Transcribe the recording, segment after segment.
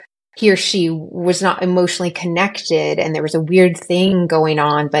he or she was not emotionally connected and there was a weird thing going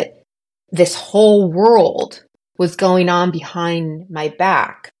on, but this whole world was going on behind my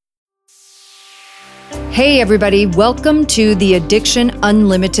back. Hey, everybody. Welcome to the Addiction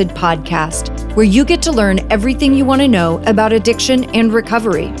Unlimited podcast, where you get to learn everything you want to know about addiction and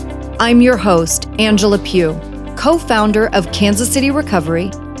recovery. I'm your host, Angela Pugh, co-founder of Kansas City Recovery,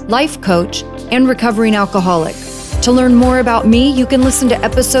 life coach, and recovering alcoholic. To learn more about me, you can listen to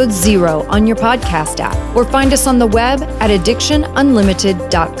episode 0 on your podcast app or find us on the web at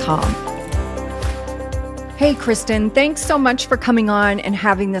addictionunlimited.com. Hey, Kristen, thanks so much for coming on and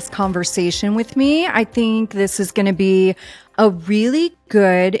having this conversation with me. I think this is going to be a really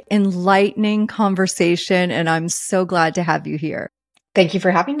good, enlightening conversation, and I'm so glad to have you here. Thank you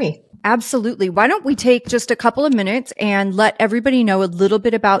for having me. Absolutely. Why don't we take just a couple of minutes and let everybody know a little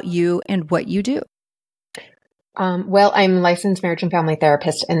bit about you and what you do? Well, I'm a licensed marriage and family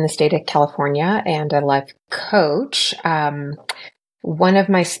therapist in the state of California and a life coach. One of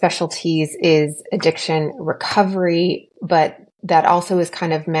my specialties is addiction recovery, but that also is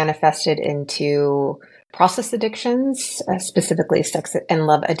kind of manifested into process addictions, specifically sex and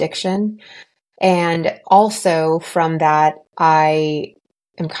love addiction. And also from that, I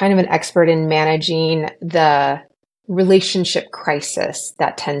am kind of an expert in managing the relationship crisis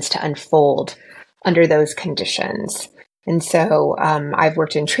that tends to unfold under those conditions. And so I've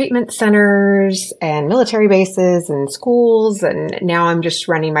worked in treatment centers and military bases and schools, and now I'm just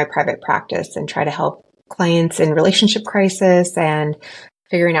running my private practice and try to help clients in relationship crisis and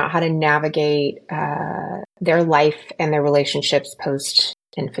figuring out how to navigate their life and their relationships post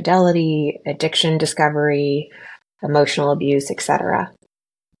infidelity, addiction discovery, emotional abuse, etc.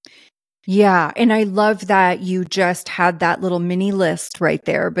 Yeah. And I love that you just had that little mini list right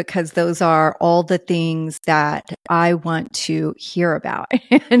there, because those are all the things that I want to hear about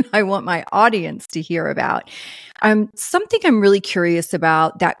and I want my audience to hear about. Something I'm really curious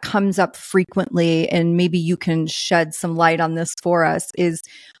about that comes up frequently, and maybe you can shed some light on this for us, is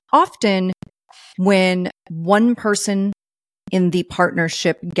often when one person in the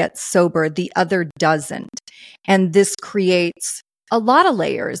partnership gets sober, the other doesn't. And this creates a lot of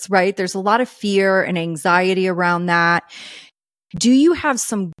layers, right? There's a lot of fear and anxiety around that. Do you have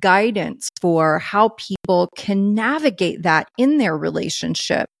some guidance for how people can navigate that in their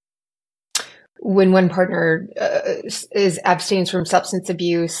relationship? When one partner abstains from substance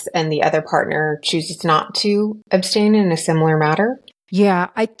abuse and the other partner chooses not to abstain in a similar matter? Yeah,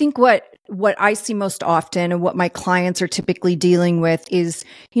 I think what I see most often and what my clients are typically dealing with is,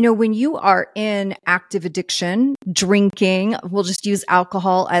 when you are in active addiction, drinking, we'll just use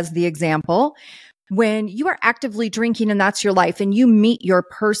alcohol as the example. When you are actively drinking and that's your life, and you meet your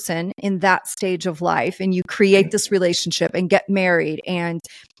person in that stage of life, and you create this relationship and get married and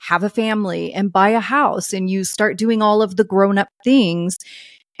have a family and buy a house, and you start doing all of the grown-up things,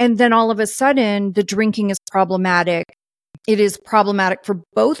 and then all of a sudden the drinking is problematic. It is problematic for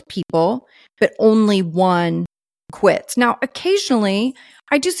both people, but only one quits. Now, occasionally,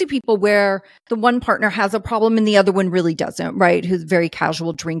 I do see people where the one partner has a problem and the other one really doesn't, right? Who's a very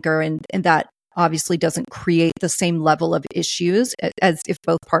casual drinker, and that obviously doesn't create the same level of issues as if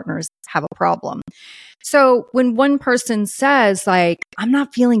both partners have a problem. So when one person says, like, I'm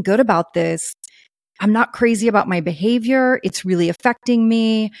not feeling good about this, I'm not crazy about my behavior, it's really affecting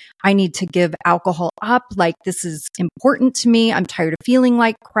me, I need to give alcohol up, like this is important to me, I'm tired of feeling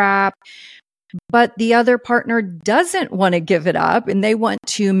like crap. But the other partner doesn't want to give it up, and they want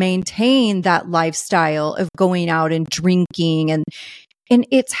to maintain that lifestyle of going out and drinking, and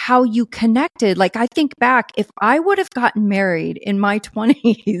it's how you connected. Like, I think back, if I would have gotten married in my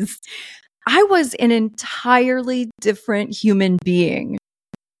 20s, I was an entirely different human being.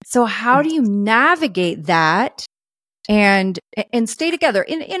 So how do you navigate that and stay together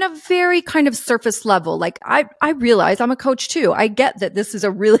in a very kind of surface level? Like, I realize I'm a coach too. I get that this is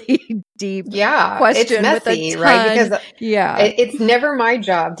a really deep question. It's messy, right? Because it's never my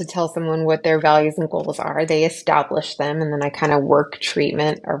job to tell someone what their values and goals are. They establish them, and then I kind of work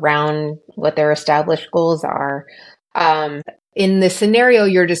treatment around what their established goals are. In the scenario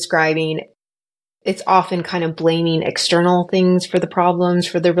you're describing, it's often kind of blaming external things for the problems,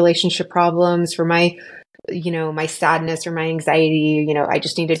 for the relationship problems, for my sadness or my anxiety. I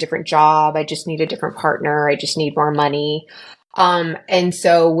just need a different job. I just need a different partner. I just need more money. And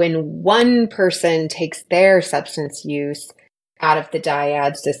so when one person takes their substance use out of the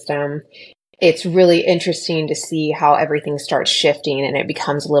dyad system, it's really interesting to see how everything starts shifting, and it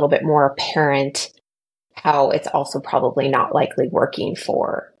becomes a little bit more apparent how it's also probably not likely working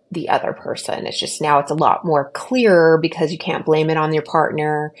for the other person. It's just now it's a lot more clear because you can't blame it on your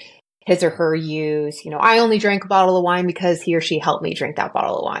partner. his or her use, I only drank a bottle of wine because he or she helped me drink that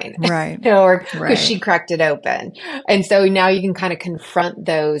bottle of wine, Right. or because Right. she cracked it open. And so now you can kind of confront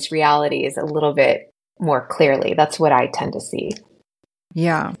those realities a little bit more clearly. That's what I tend to see.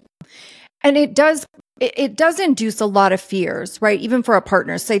 Yeah. And it does induce a lot of fears, right? Even for our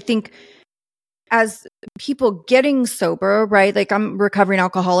partners. So I think as people getting sober, right? Like I'm a recovering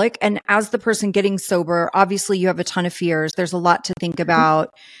alcoholic, and as the person getting sober, obviously you have a ton of fears. There's a lot to think about.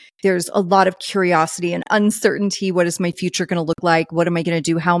 There's a lot of curiosity and uncertainty. What is my future going to look like? What am I going to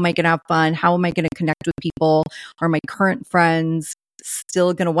do? How am I going to have fun? How am I going to connect with people? Are my current friends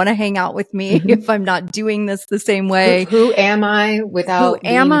still going to want to hang out with me if I'm not doing this the same way? Who am I Who without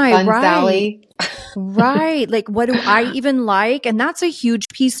am being I? fun Right. Sally? Right. Like, what do I even like? And that's a huge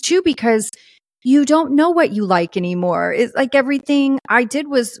piece too, because you don't know what you like anymore. It's like everything I did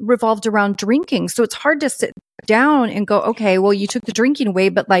was revolved around drinking. So it's hard to sit down and go, okay, well, you took the drinking away,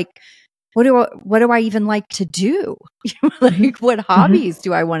 but like, what do I even like to do? Like, what hobbies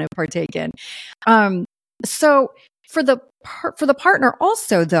do I want to partake in? So for the partner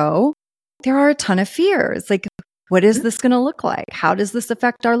also, though, there are a ton of fears. Like, what is this going to look like? How does this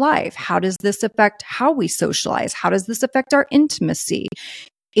affect our life? How does this affect how we socialize? How does this affect our intimacy?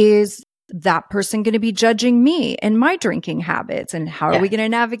 Is that person going to be judging me and my drinking habits? And how are we Yes. going to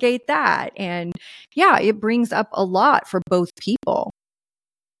navigate that? And yeah, it brings up a lot for both people.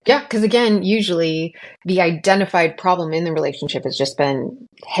 Yeah, because again, usually the identified problem in the relationship has just been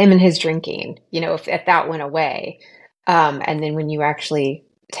him and his drinking, if that went away. And then when you actually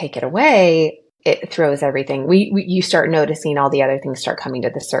take it away, it throws everything. You start noticing all the other things start coming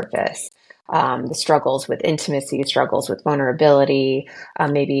to the surface. The struggles with intimacy, struggles with vulnerability,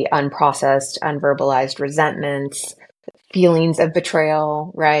 maybe unprocessed, unverbalized resentments, feelings of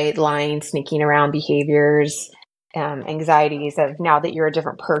betrayal, right? Lying, sneaking around behaviors, anxieties of now that you're a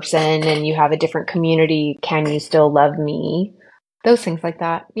different person and you have a different community, can you still love me? Those things like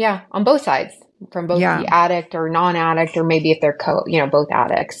that. Yeah, on both sides, from both the addict or non-addict, or maybe if they're both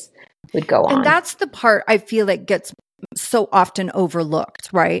addicts would go on. And that's the part I feel like gets so often overlooked,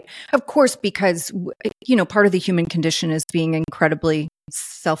 right? Of course, because, part of the human condition is being incredibly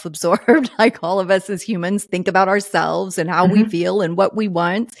self-absorbed. Like all of us as humans think about ourselves and how we feel and what we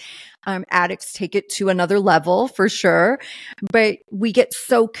want. Addicts take it to another level for sure, but we get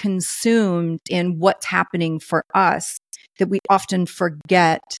so consumed in what's happening for us that we often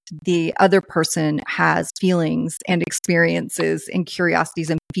forget the other person has feelings and experiences and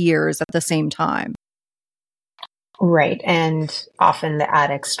curiosities and fears at the same time. Right. And often the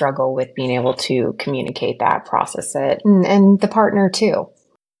addicts struggle with being able to communicate that, process it, and the partner too.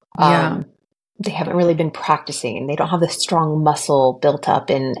 Yeah. They haven't really been practicing. They don't have the strong muscle built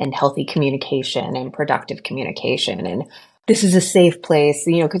up in healthy communication and productive communication. And this is a safe place,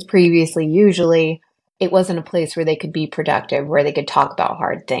 because previously, usually it wasn't a place where they could be productive, where they could talk about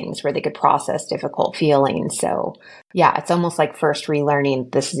hard things, where they could process difficult feelings. So yeah, it's almost like first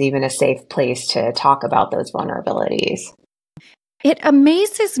relearning this is even a safe place to talk about those vulnerabilities. It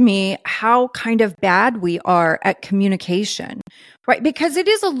amazes me how kind of bad we are at communication, right? Because it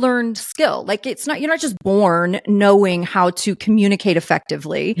is a learned skill. Like you're not just born knowing how to communicate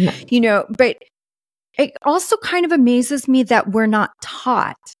effectively, but it also kind of amazes me that we're not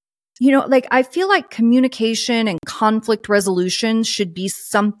taught. Like I feel like communication and conflict resolution should be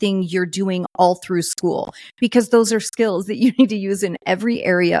something you're doing all through school, because those are skills that you need to use in every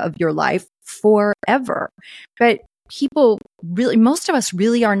area of your life forever. But most of us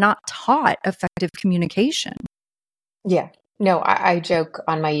really are not taught effective communication. Yeah. No, I joke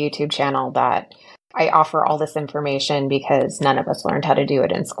on my YouTube channel that I offer all this information because none of us learned how to do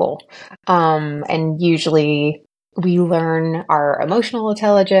it in school. And usually we learn our emotional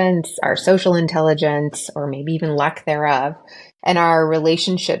intelligence, our social intelligence, or maybe even lack thereof, and our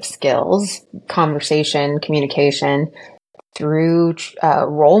relationship skills, conversation, communication, through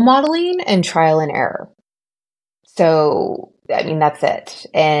role modeling and trial and error. So, I mean, that's it.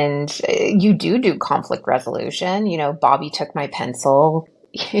 And you do conflict resolution. Bobby took my pencil.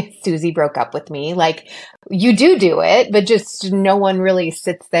 Susie broke up with me. Like, you do it, but just no one really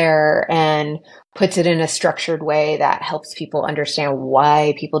sits there and puts it in a structured way that helps people understand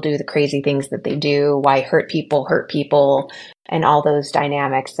why people do the crazy things that they do, why hurt people, and all those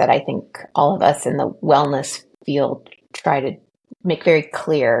dynamics that I think all of us in the wellness field try to make very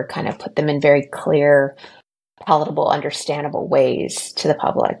clear, kind of put them in very clear, palatable, understandable ways to the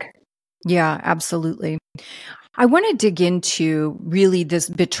public. Yeah, absolutely. I want to dig into really this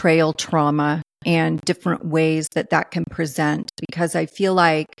betrayal trauma and different ways that can present, because I feel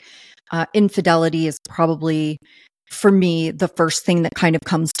like infidelity is probably for me, the first thing that kind of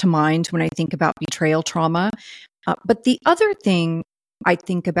comes to mind when I think about betrayal trauma. But the other thing I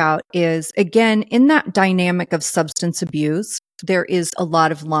think about is, again, in that dynamic of substance abuse, there is a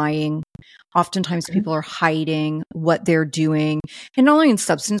lot of lying. Oftentimes people are hiding what they're doing, and not only in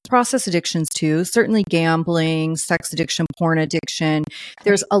substance process addictions too, certainly gambling, sex addiction, porn addiction.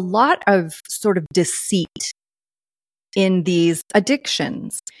 There's a lot of sort of deceit in these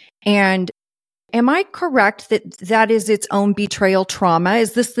addictions. And am I correct that that is its own betrayal trauma?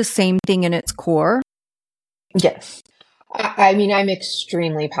 Is this the same thing in its core? Yes. I mean, I'm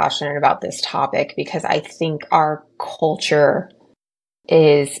extremely passionate about this topic because I think our culture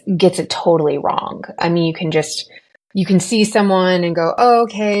gets it totally wrong. I mean, you can see someone and go, oh,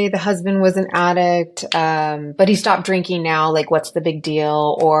 okay, the husband was an addict, but he stopped drinking now. Like, what's the big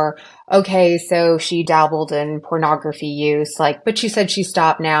deal? Or, okay, so she dabbled in pornography use, like, but she said she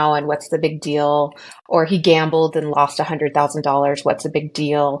stopped now, and what's the big deal? Or he gambled and lost $100,000. What's the big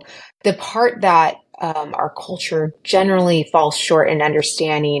deal? The part that our culture generally falls short in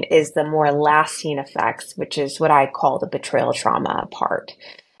understanding is the more lasting effects, which is what I call the betrayal trauma part.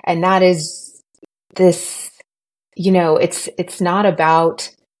 And that is this, it's not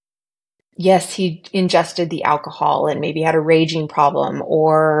about, yes, he ingested the alcohol and maybe had a raging problem,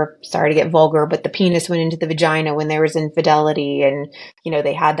 or, sorry to get vulgar, but the penis went into the vagina when there was infidelity and,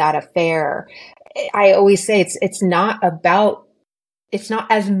 they had that affair. I always say it's not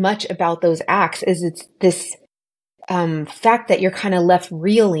as much about those acts as it's this fact that you're kind of left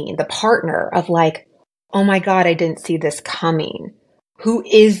reeling, the partner of like, oh my God, I didn't see this coming. Who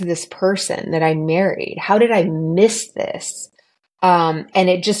is this person that I married? How did I miss this? And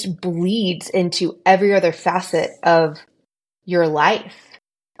it just bleeds into every other facet of your life.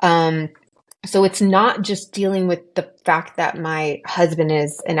 So it's not just dealing with the fact that my husband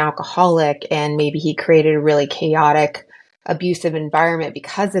is an alcoholic and maybe he created a really chaotic, abusive environment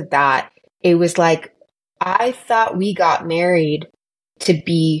because of that. It was like, I thought we got married to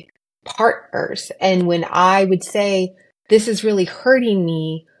be partners. And when I would say, this is really hurting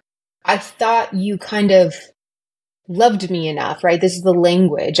me, I thought you kind of loved me enough, right? This is the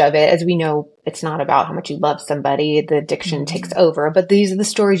language of it. As we know, it's not about how much you love somebody. The addiction takes over. But these are the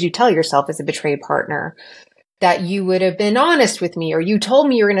stories you tell yourself as a betrayed partner, that you would have been honest with me, or you told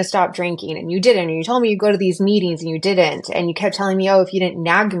me you were going to stop drinking and you didn't, or you told me you'd go to these meetings and you didn't. And you kept telling me, oh, if you didn't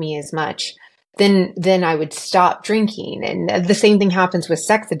nag me as much, then I would stop drinking. And the same thing happens with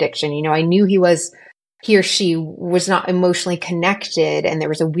sex addiction. I knew he or she was not emotionally connected and there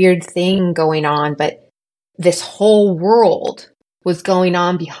was a weird thing going on, but this whole world was going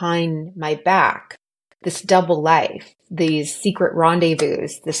on behind my back, this double life, these secret rendezvous,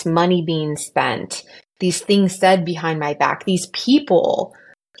 this money being spent, these things said behind my back, these people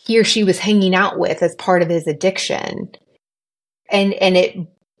he or she was hanging out with as part of his addiction. And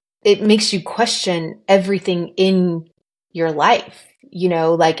it makes you question everything in your life.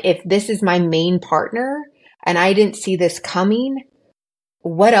 Like, if this is my main partner and I didn't see this coming,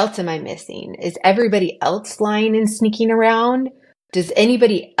 what else am I missing? Is everybody else lying and sneaking around? Does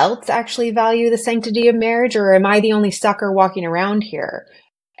anybody else actually value the sanctity of marriage, or am I the only sucker walking around here?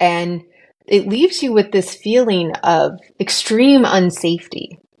 And it leaves you with this feeling of extreme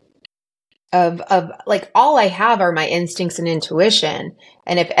unsafety, of like, all I have are my instincts and intuition.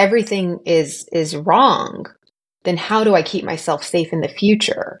 And if everything is wrong, then how do I keep myself safe in the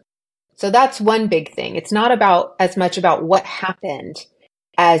future? So that's one big thing. It's not about as much about what happened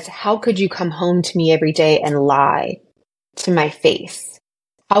as how could you come home to me every day and lie to my face?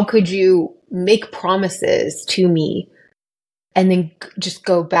 How could you make promises to me and then just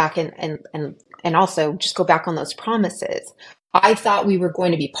go back and also just go back on those promises? I thought we were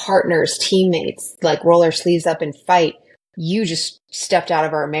going to be partners, teammates, like roll our sleeves up and fight. You just stepped out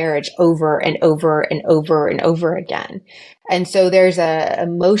of our marriage over and over and over and over again. And so there's a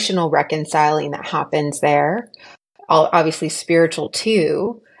emotional reconciling that happens there, obviously spiritual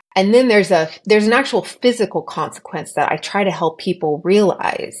too. And then there's an actual physical consequence that I try to help people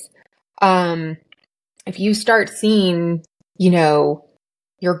realize. If you start seeing,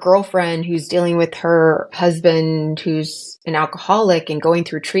 your girlfriend who's dealing with her husband who's an alcoholic and going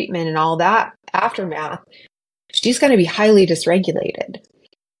through treatment and all that aftermath, she's going to be highly dysregulated.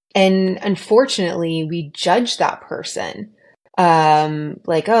 And unfortunately, we judge that person.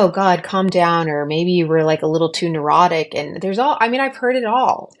 Like, oh God, calm down. Or maybe you were like a little too neurotic. And I've heard it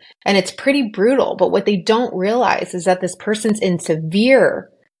all. And it's pretty brutal. But what they don't realize is that this person's in severe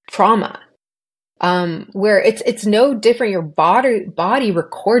trauma. where it's no different. Your body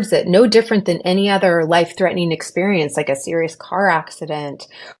records it, no different than any other life-threatening experience, like a serious car accident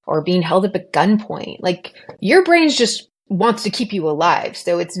or being held up at gunpoint. Like your brain just wants to keep you alive,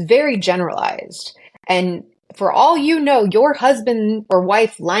 so it's very generalized. And for all you know, your husband or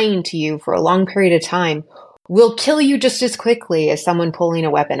wife lying to you for a long period of time will kill you just as quickly as someone pulling a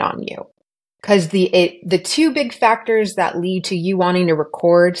weapon on you. Because the two big factors that lead to you wanting to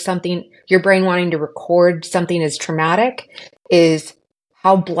record something, your brain wanting to record something as traumatic, is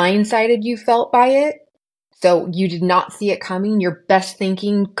how blindsided you felt by it. So you did not see it coming. Your best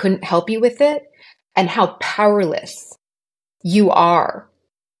thinking couldn't help you with it. And how powerless you are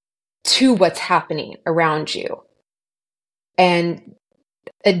to what's happening around you. And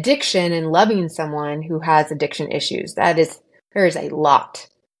addiction and loving someone who has addiction issues, there is a lot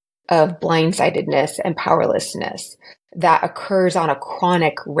of blindsidedness and powerlessness that occurs on a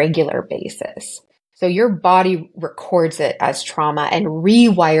chronic, regular basis. So your body records it as trauma and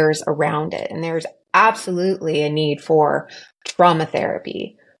rewires around it. And there's absolutely a need for trauma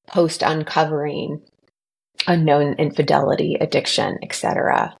therapy, post uncovering unknown infidelity, addiction,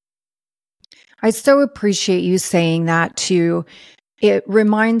 etc. I so appreciate you saying that too. It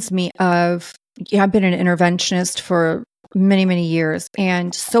reminds me of, I've been an interventionist for many, many years.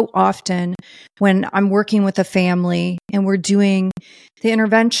 And so often when I'm working with a family and we're doing the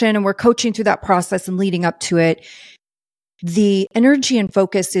intervention and we're coaching through that process and leading up to it, the energy and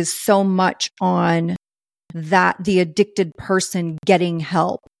focus is so much on the addicted person getting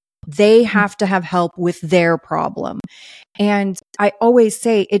help. They have to have help with their problem. And I always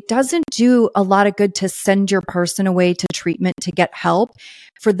say it doesn't do a lot of good to send your person away to treatment to get help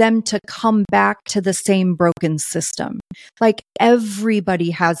for them to come back to the same broken system. Like everybody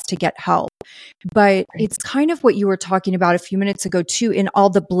has to get help. But it's kind of what you were talking about a few minutes ago too, in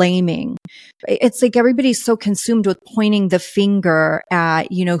all the blaming. It's like everybody's so consumed with pointing the finger at,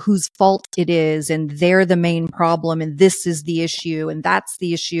 whose fault it is, and they're the main problem, and this is the issue, and that's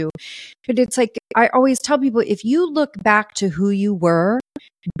the issue. But it's like, I always tell people, if you look back to who you were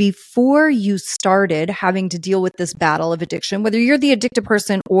before you started having to deal with this battle of addiction, whether you're the addicted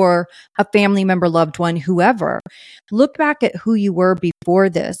person or a family member, loved one, whoever, look back at who you were before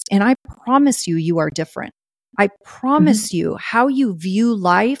this. And I promise you, you are different. I promise you, how you view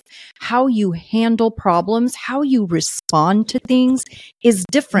life, how you handle problems, how you respond to things is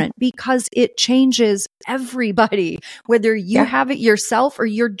different because it changes everybody. Whether you have it yourself or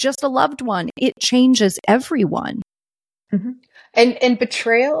you're just a loved one, it changes everyone. Mm-hmm. And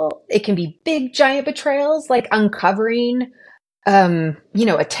betrayal, it can be big, giant betrayals, like uncovering, a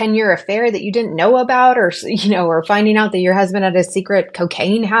 10-year affair that you didn't know about, or finding out that your husband had a secret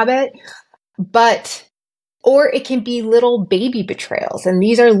cocaine habit. Or it can be little baby betrayals. And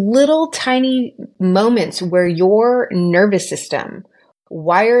these are little tiny moments where your nervous system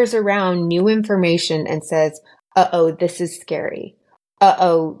wires around new information and says, uh-oh, this is scary.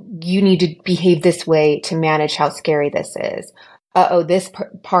 Uh-oh, you need to behave this way to manage how scary this is. Uh-oh, this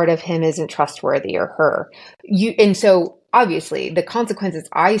part of him isn't trustworthy, or her. And so obviously the consequences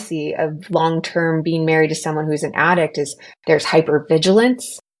I see of long-term being married to someone who's an addict is there's hypervigilance.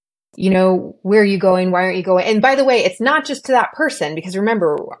 Where are you going? Why aren't you going? And by the way, it's not just to that person, because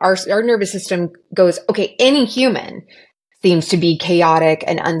remember, our nervous system goes, okay, any human seems to be chaotic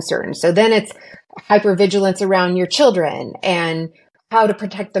and uncertain. So then it's hypervigilance around your children and how to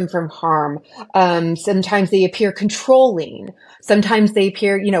protect them from harm. Sometimes they appear controlling. Sometimes they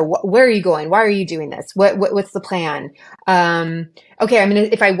appear, where are you going? Why are you doing this? What's the plan? Okay,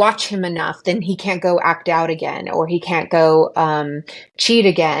 if I watch him enough, then he can't go act out again, or he can't go, cheat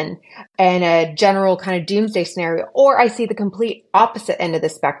again, and a general kind of doomsday scenario. Or I see the complete opposite end of the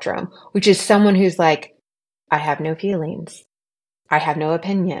spectrum, which is someone who's like, I have no feelings. I have no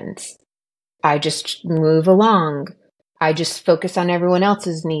opinions. I just move along. I just focus on everyone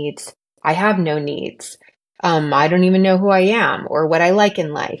else's needs. I have no needs. I don't even know who I am or what I like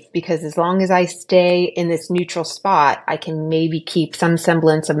in life, because as long as I stay in this neutral spot, I can maybe keep some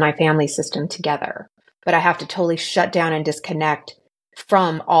semblance of my family system together. But I have to totally shut down and disconnect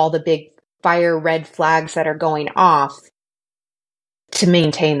from all the big fire red flags that are going off to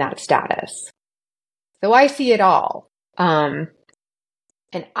maintain that status. So I see it all.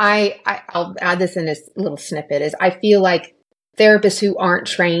 And I'll add this in a little snippet, is I feel like therapists who aren't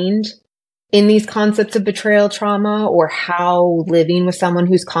trained in these concepts of betrayal trauma, or how living with someone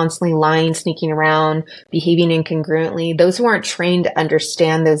who's constantly lying, sneaking around, behaving incongruently, those who aren't trained to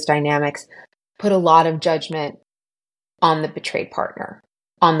understand those dynamics put a lot of judgment on the betrayed partner,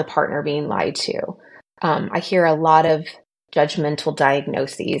 on the partner being lied to. I hear a lot of judgmental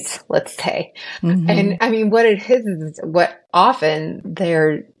diagnoses, let's say. And Mm-hmm. I mean, what it is what often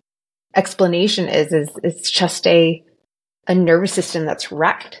their explanation is it's just a nervous system that's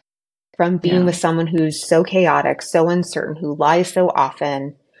wrecked from being Yeah. with someone who's so chaotic, so uncertain, who lies so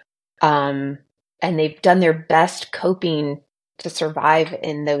often. Um, and they've done their best coping to survive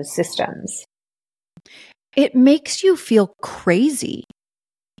in those systems. It makes you feel crazy.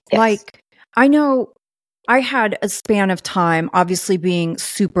 Yes. Like, I know I had a span of time, obviously being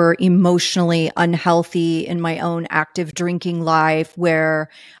super emotionally unhealthy in my own active drinking life, where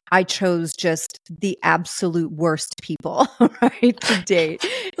I chose just the absolute worst people, right, to date.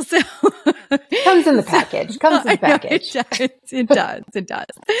 So, Comes in the so package. Comes in the I know it package. does. It does. It does.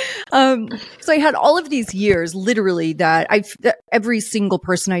 So I had all of these years, literally, that every single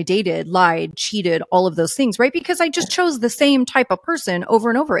person I dated lied, cheated, all of those things, right? Because I just chose the same type of person over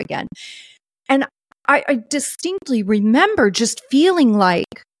and over again. And I distinctly remember just feeling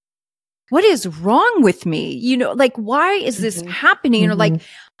like, what is wrong with me? Like, why is this happening? Or like,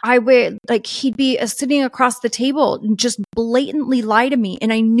 I would like, he'd be sitting across the table and just blatantly lie to me.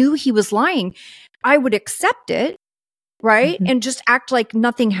 And I knew he was lying. I would accept it, right? Mm-hmm. And just act like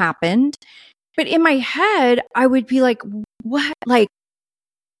nothing happened. But in my head, I would be like, what? Like,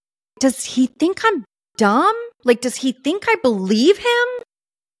 does he think I'm dumb? Like, does he think I believe him?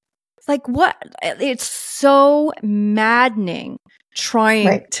 Like, what? It's so maddening trying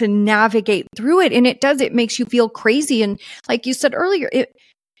Right. to navigate through it. And it makes you feel crazy. And like you said earlier,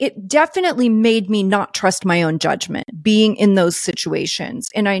 it definitely made me not trust my own judgment being in those situations.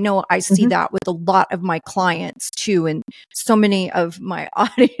 And I know I see Mm-hmm. that with a lot of my clients too. And so many of my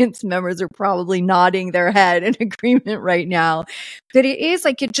audience members are probably nodding their head in agreement right now. That it is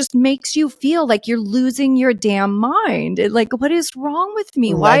like, it just makes you feel like you're losing your damn mind. Like, what is wrong with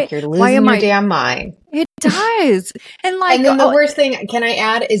me? Why Like you're losing am your I? damn mind. It does. And like, And then the worst thing, can I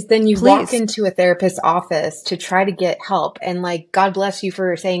add, is then you walk please. into a therapist's office to try to get help. And like, God bless you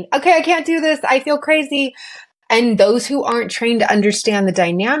for saying, okay, I can't do this. I feel crazy. And those who aren't trained to understand the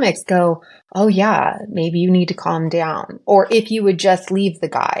dynamics go, oh yeah, maybe you need to calm down. Or if you would just leave the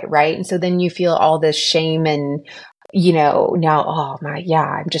guy, right? And so then you feel all this shame and, now, oh my, yeah,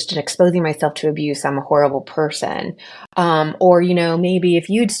 I'm just exposing myself to abuse. I'm a horrible person. Or, maybe if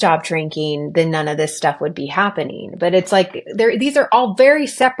you'd stop drinking, then none of this stuff would be happening. But it's like, these are all very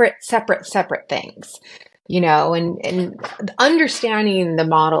separate things. And understanding the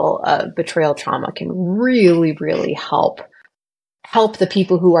model of betrayal trauma can really, really help the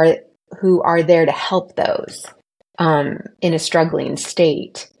people who are there to help those in a struggling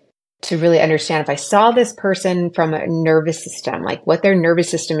state, to really understand, if I saw this person from a nervous system, like what their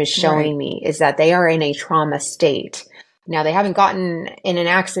nervous system is showing Right. me is that they are in a trauma state. Now, they haven't gotten in an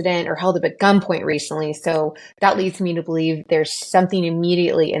accident or held up at gunpoint recently, so that leads me to believe there's something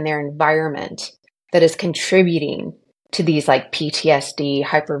immediately in their environment that is contributing to these like PTSD,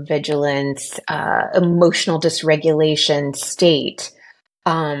 hypervigilance, emotional dysregulation state.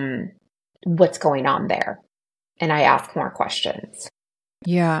 What's going on there? And I ask more questions.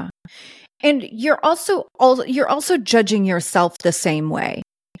 Yeah. And you're also judging yourself the same way.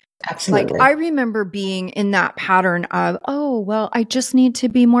 Like, Absolutely. I remember being in that pattern of, oh, well, I just need to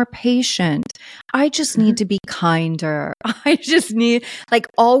be more patient. I just need to be kinder. I just need, like,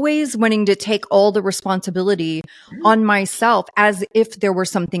 always wanting to take all the responsibility on myself as if there were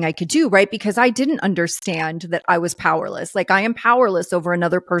something I could do, right? Because I didn't understand that I was powerless. Like, I am powerless over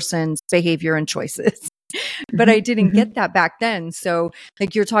another person's behavior and choices. But I didn't get that back then. So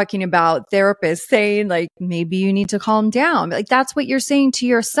like, you're talking about therapists saying like, maybe you need to calm down. Like, that's what you're saying to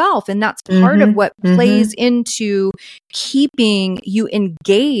yourself. And that's part of what plays into keeping you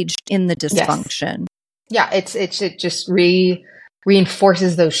engaged in the Yes. dysfunction. Yeah. It just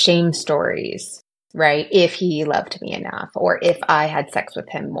reinforces those shame stories, right? If he loved me enough, or if I had sex with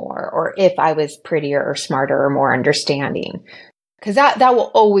him more, or if I was prettier or smarter or more understanding. Because that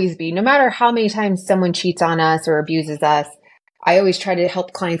will always be, no matter how many times someone cheats on us or abuses us. I always try to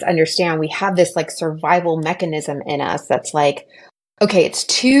help clients understand we have this like survival mechanism in us that's like, okay, it's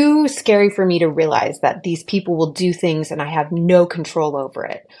too scary for me to realize that these people will do things and I have no control over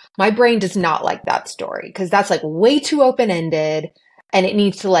it. My brain does not like that story because that's like way too open-ended, and it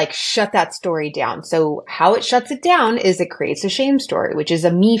needs to like shut that story down. So how it shuts it down is it creates a shame story, which is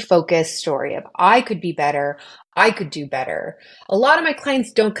a me-focused story of I could be better. I could do better. A lot of my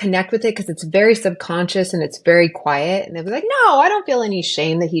clients don't connect with it because it's very subconscious and it's very quiet. And they'll be like, no, I don't feel any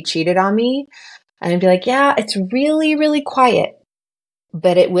shame that he cheated on me. And I'd be like, yeah, it's really, really quiet.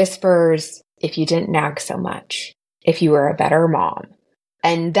 But it whispers, if you didn't nag so much, if you were a better mom.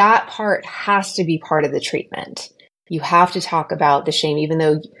 And that part has to be part of the treatment. You have to talk about the shame, even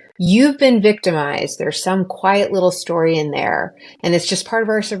though you've been victimized. There's some quiet little story in there, and it's just part of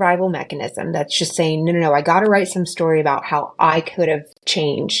our survival mechanism that's just saying, no, no, no, I got to write some story about how I could have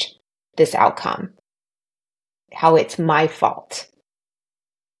changed this outcome, how it's my fault.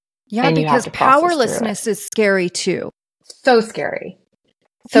 Yeah, And you have because to process through powerlessness is scary too. So scary.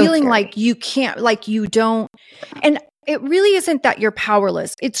 So Feeling scary. like you can't, like you don't. And it really isn't that you're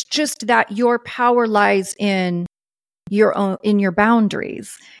powerless. It's just that your power lies in your own, in your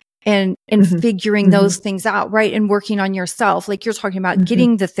boundaries and figuring those things out, right? And working on yourself. Like you're talking about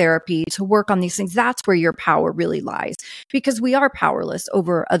getting the therapy to work on these things. That's where your power really lies, because we are powerless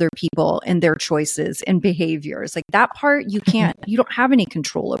over other people and their choices and behaviors. Like that part, you can't, you don't have any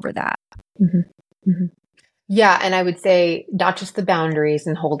control over that. Yeah. And I would say not just the boundaries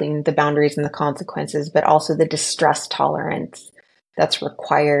and holding the boundaries and the consequences, but also the distress tolerance that's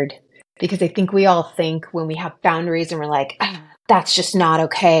required. Because I think we all think when we have boundaries and we're like, that's just not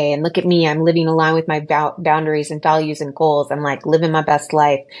okay. And look at me, I'm living aligned with my boundaries and values and goals. I'm like living my best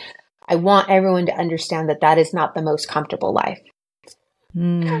life. I want everyone to understand that that is not the most comfortable life.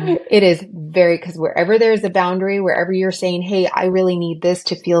 It is very, because wherever there's a boundary, wherever you're saying, hey, I really need this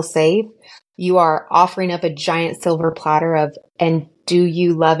to feel safe, you are offering up a giant silver platter of, and do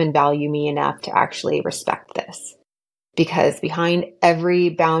you love and value me enough to actually respect this? Because behind every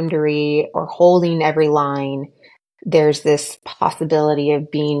boundary or holding every line, there's this possibility of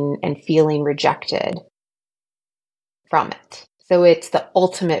being and feeling rejected from it. So it's the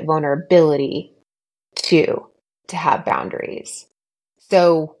ultimate vulnerability to have boundaries.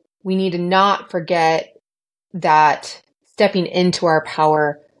 So we need to not forget that stepping into our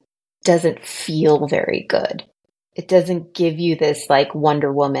power doesn't feel very good. It doesn't give you this like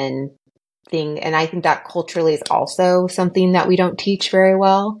Wonder Woman thing. And I think that culturally is also something that we don't teach very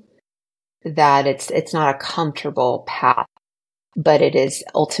well, that it's not a comfortable path, but it is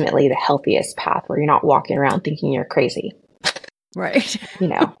ultimately the healthiest path where you're not walking around thinking you're crazy. Right. You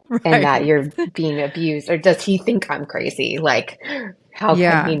know, right. And that you're being abused. Or does he think I'm crazy? Like, how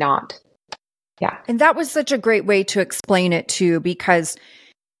can he not? Yeah. And that was such a great way to explain it too, because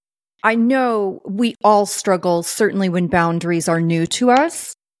I know we all struggle, certainly when boundaries are new to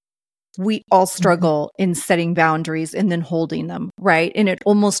us. We all struggle in setting boundaries and then holding them, right? And it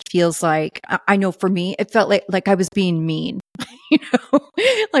almost feels like, I know for me, it felt like I was being mean, you know,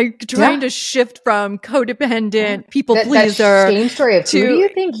 like trying to shift from codependent people pleaser. That shame story of who do you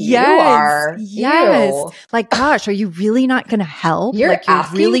think you are? Yes. Ew. Like, gosh, are you really not going to help? You're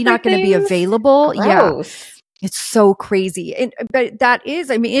really not going to be available? Gross. Yeah. It's so crazy. But that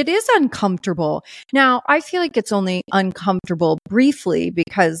is, I mean, it is uncomfortable. Now, I feel like it's only uncomfortable briefly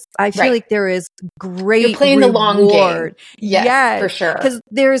because I feel like there is great You're playing reward. the long game. Yes, for sure. Because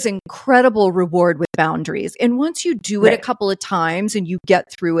there is incredible reward with boundaries. And once you do it a couple of times and you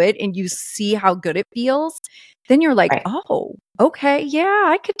get through it and you see how good it feels, then you're like, oh, okay, yeah,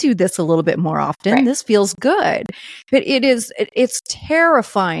 I could do this a little bit more often. This feels good. But it's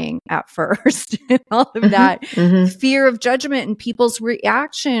terrifying at first. And all of that fear of judgment and people's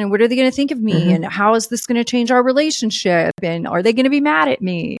reaction. What are they going to think of me? And how is this going to change our relationship? And are they going to be mad at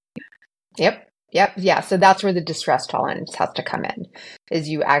me? Yep. Yeah. So that's where the distress tolerance has to come in, is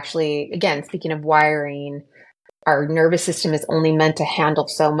you actually, again, speaking of wiring, our nervous system is only meant to handle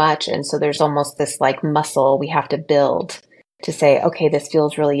so much. And so there's almost this like muscle we have to build to say, okay, this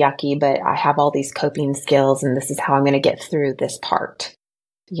feels really yucky, but I have all these coping skills and this is how I'm going to get through this part,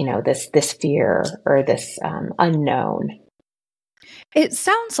 you know, this fear or this unknown. It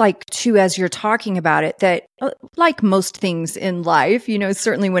sounds like too, as you're talking about it, that like most things in life, you know,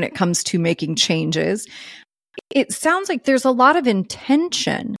 certainly when it comes to making changes, it sounds like there's a lot of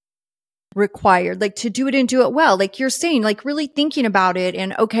intention required, like to do it and do it well. Like you're saying, like really thinking about it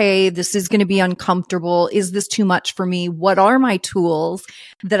and, okay, this is going to be uncomfortable. Is this too much for me? What are my tools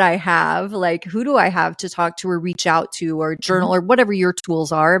that I have? Like, who do I have to talk to or reach out to or journal or whatever your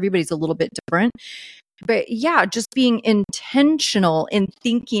tools are? Everybody's a little bit different. But yeah, just being intentional in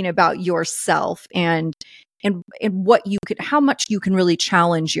thinking about yourself and what you could, how much you can really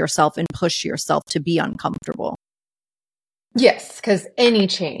challenge yourself and push yourself to be uncomfortable. Yes, because any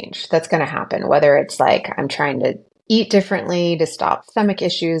change that's going to happen, whether it's like I'm trying to eat differently to stop stomach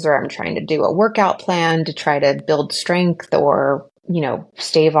issues, or I'm trying to do a workout plan to try to build strength or, you know,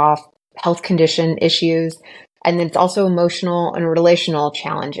 stave off health condition issues. And then it's also emotional and relational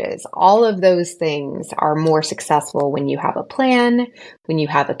challenges. All of those things are more successful when you have a plan, when you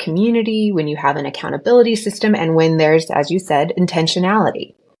have a community, when you have an accountability system, and when there's, as you said,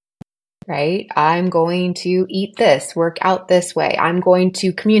 intentionality. Right? I'm going to eat this, work out this way. I'm going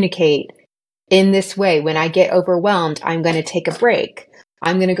to communicate in this way. When I get overwhelmed, I'm going to take a break.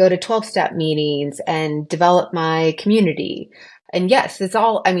 I'm going to go to 12-step meetings and develop my community. And yes, it's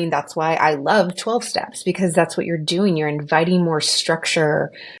all, I mean, that's why I love 12 steps, because that's what you're doing. You're inviting more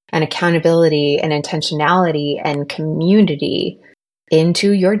structure and accountability and intentionality and community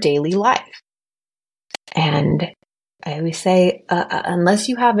into your daily life. And I always say, unless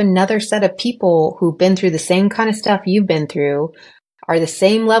you have another set of people who've been through the same kind of stuff you've been through, are the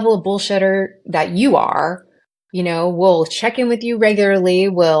same level of bullshitter that you are, we'll check in with you regularly.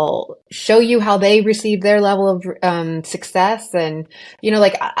 We'll show you how they receive their level of success. And,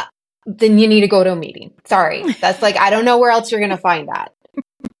 then you need to go to a meeting. Sorry. That's like, I don't know where else you're going to find that.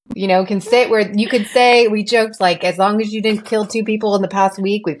 Can say where you could say, we joked, like, as long as you didn't kill 2 people in the past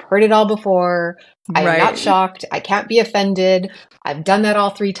week, we've heard it all before. I am not shocked. I can't be offended. I've done that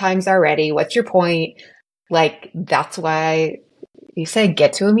all 3 times already. What's your point? Like, that's why you say,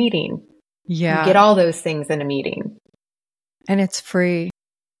 get to a meeting. Yeah. You get all those things in a meeting. And it's free.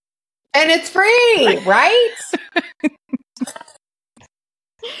 Right?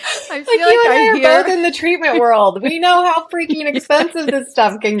 I feel like you and I are both in the treatment world. We know how freaking expensive this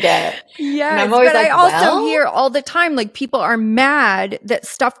stuff can get. Yes, I'm always but like, I also hear all the time, like, people are mad that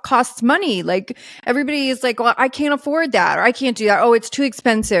stuff costs money. Like, everybody is like, well, I can't afford that, or I can't do that. Oh, it's too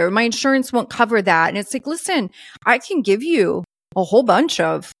expensive, or my insurance won't cover that. And it's like, listen, I can give you a whole bunch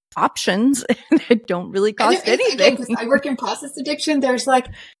of options that don't really cost anything. Again, I work in process addiction. There's like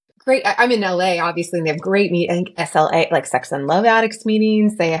great, I'm in LA, obviously, and they have great SLA, like sex and love addicts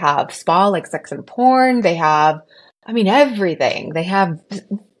meetings. They have spa, like sex and porn. They have, everything. They have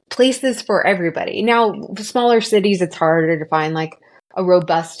places for everybody. Now, smaller cities, it's harder to find like a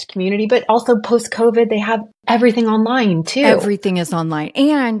robust community, but also post-COVID, they have everything online too. Everything is online.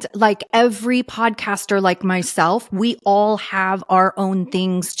 And like every podcaster like myself, we all have our own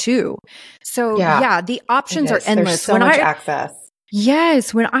things too. So yeah the options are endless. There's so much access.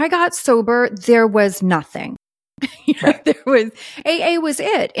 Yes. When I got sober, there was nothing. Right. There was AA was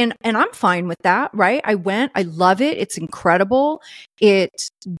it. And I'm fine with that, right? I went, I love it. It's incredible. It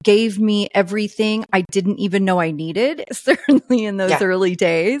gave me everything I didn't even know I needed, certainly in those early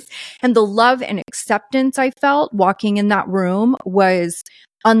days. And the love and acceptance I felt walking in that room was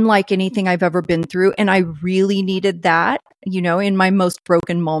unlike anything I've ever been through. And I really needed that, in my most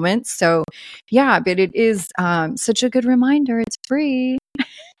broken moments. So yeah, but it is such a good reminder. It's free.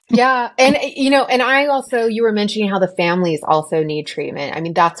 Yeah. And, and I also, you were mentioning how the families also need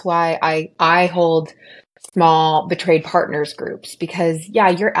treatment. That's why I hold small betrayed partners groups, because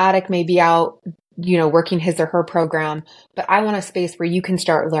your addict may be out, working his or her program, but I want a space where you can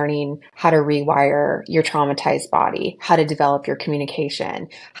start learning how to rewire your traumatized body, how to develop your communication,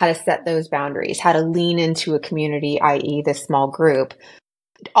 how to set those boundaries, how to lean into a community, i.e. this small group,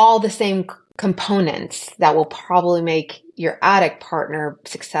 all the same components that will probably make your addict partner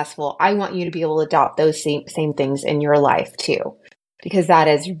successful. I want you to be able to adopt those same things in your life too, because that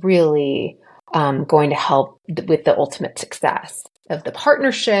is really going to help with the ultimate success of the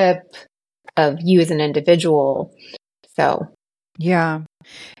partnership, of you as an individual. So, yeah.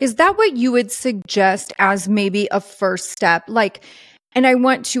 Is that what you would suggest as maybe a first step? Like, and I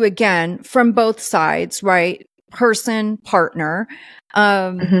want to, again, from both sides, right? Person, partner.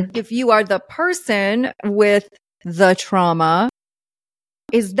 If you are the person with the trauma,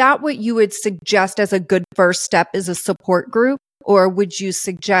 is that what you would suggest as a good first step, is a support group? Or would you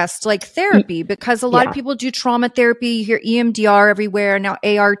suggest like therapy? Because a lot of people do trauma therapy. You hear EMDR everywhere now,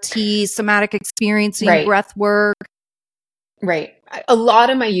 ART, somatic experiencing, breath work. Right. A lot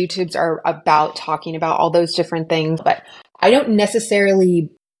of my YouTubes are about talking about all those different things, but I don't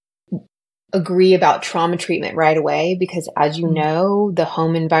necessarily agree about trauma treatment right away, because as you know, the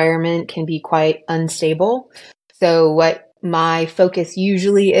home environment can be quite unstable. So what my focus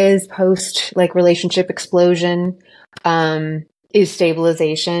usually is post like relationship explosion, is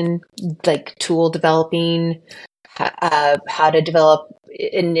stabilization, like tool developing, how to develop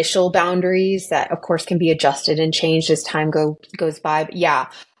initial boundaries that of course can be adjusted and changed as time goes by. But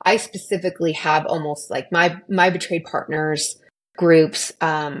I specifically have almost like my betrayed partners groups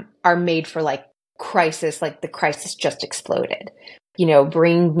are made for like crisis, like the crisis just exploded.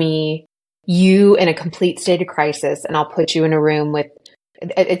 Bring me you in a complete state of crisis, and I'll put you in a room with,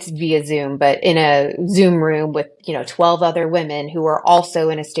 it's via Zoom, but in a Zoom room with, 12 other women who are also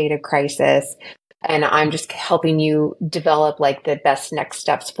in a state of crisis. And I'm just helping you develop like the best next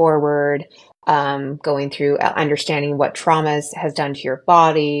steps forward, going through understanding what traumas has done to your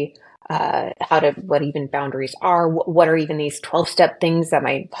body, what even boundaries are, what are even these 12-step things that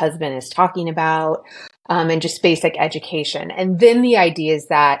my husband is talking about, and just basic education. And then the idea is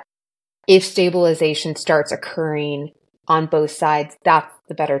that if stabilization starts occurring on both sides, that's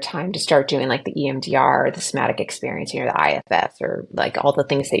the better time to start doing like the EMDR or the somatic experiencing or the IFS or like all the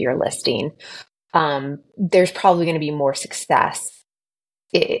things that you're listing. There's probably going to be more success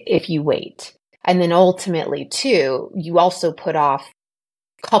if you wait. And then ultimately, too, you also put off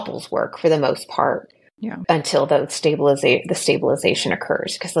couples work for the most part until the stabilization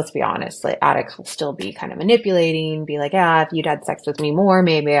occurs. Because let's be honest, like addicts will still be kind of manipulating, be like, if you'd had sex with me more,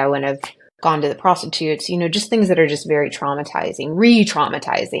 maybe I wouldn't have gone to the prostitutes, just things that are just very traumatizing,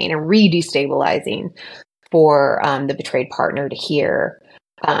 re-traumatizing and re-destabilizing for the betrayed partner to hear.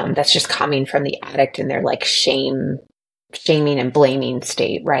 That's just coming from the addict in their like shaming and blaming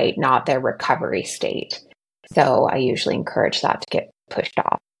state, right? Not their recovery state. So I usually encourage that to get pushed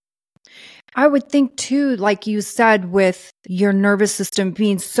off. I would think too, like you said, with your nervous system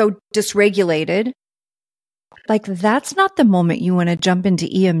being so dysregulated, like that's not the moment you want to jump into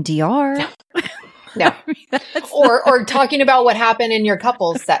EMDR. No. I mean, or talking about what happened in your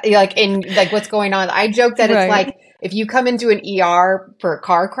couples set, like in like what's going on. I joke that it's like if you come into an ER for a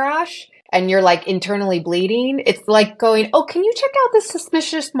car crash and you're like internally bleeding, it's like going, oh, can you check out this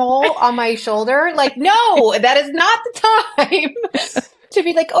suspicious mole on my shoulder? Like, no, that is not the time to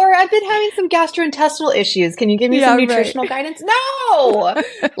be like, or I've been having some gastrointestinal issues. Can you give me some nutritional guidance? No,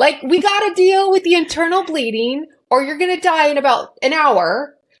 like we got to deal with the internal bleeding or you're going to die in about an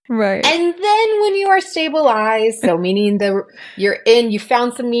hour. Right. And then when you are stabilized, so meaning you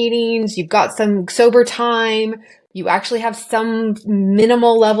found some meetings, you've got some sober time, you actually have some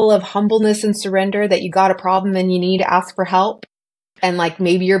minimal level of humbleness and surrender that you got a problem and you need to ask for help. And like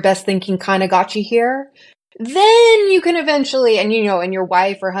maybe your best thinking kind of got you here. Then you can eventually, and your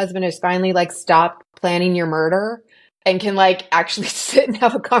wife or husband has finally like stopped planning your murder and can like actually sit and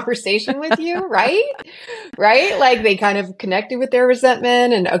have a conversation with you, right? Right? Like they kind of connected with their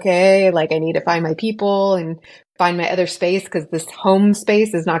resentment and okay, like I need to find my people and find my other space because this home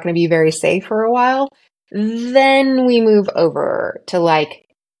space is not going to be very safe for a while. Then we move over to like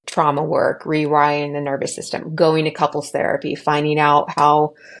trauma work, rewiring the nervous system, going to couples therapy, finding out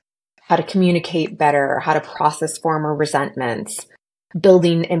how to communicate better, how to process former resentments,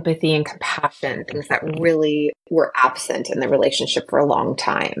 building empathy and compassion, things that really were absent in the relationship for a long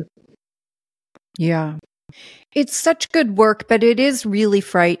time. Yeah. It's such good work, but it is really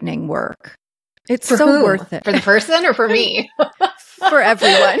frightening work. It's for so whom? worth it. For the person or for me? For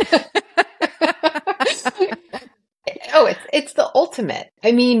everyone. Oh, it's the ultimate.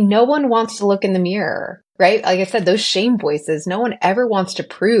 I mean, no one wants to look in the mirror, right? Like I said, those shame voices, no one ever wants to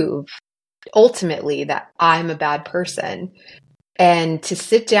prove ultimately that I'm a bad person. And to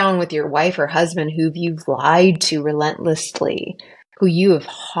sit down with your wife or husband who you've lied to relentlessly, who you have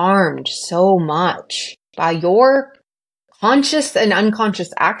harmed so much by your conscious and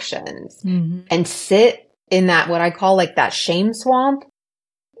unconscious actions, and sit in that, what I call like that shame swamp,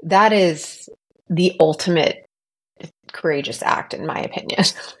 that is the ultimate courageous act, in my opinion.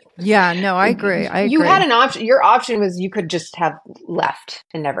 Yeah, no, I agree. You had an option. Your option was you could just have left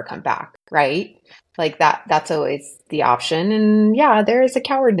and never come back, right? Like that's always the option. And yeah, there is a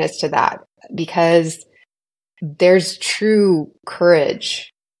cowardness to that because there's true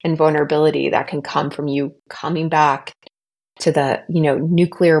courage and vulnerability that can come from you coming back to the,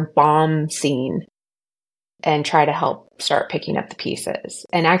 nuclear bomb scene and try to help start picking up the pieces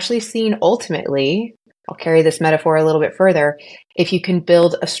and actually seeing ultimately, I'll carry this metaphor a little bit further, if you can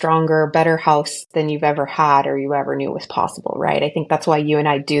build a stronger, better house than you've ever had or you ever knew was possible, right? I think that's why you and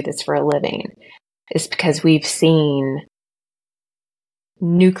I do this for a living, is because we've seen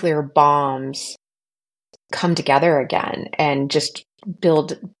nuclear bombs come together again and just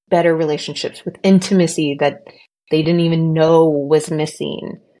build better relationships with intimacy that they didn't even know was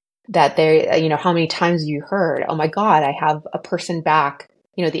missing. That they, how many times you heard, oh my God, I have a person back,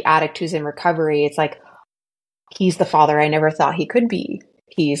 the addict who's in recovery. It's like, he's the father I never thought he could be.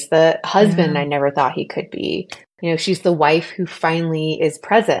 He's the husband I never thought he could be. She's the wife who finally is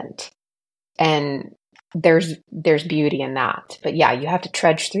present. And there's beauty in that. But yeah, you have to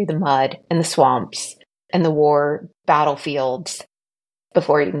trudge through the mud and the swamps and the war battlefields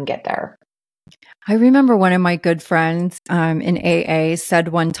before you can get there. I remember one of my good friends in AA said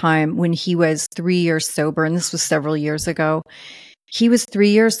one time when he was 3 years sober, and this was several years ago, he was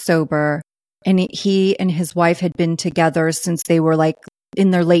 3 years sober and he and his wife had been together since they were like in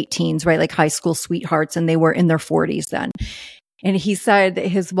their late teens, right? Like high school sweethearts, and they were in their 40s then. And he said that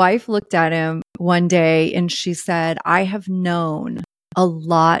his wife looked at him one day and she said, I have known a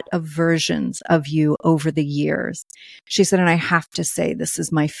lot of versions of you over the years. She said, and I have to say, this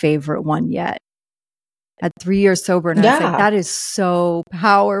is my favorite one yet. at 3 years sober. And I was like, Yeah. that is so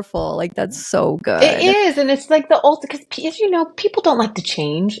powerful. Like, that's so It good. is, and it's like the ultimate, because as you know, people don't like to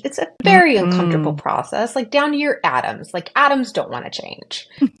change. It's a very uncomfortable process, like down to your atoms. Like atoms don't want to change.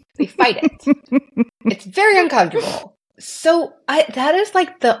 They fight it. It's very uncomfortable. So that is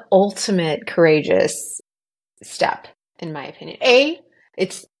like the ultimate courageous step, in my opinion.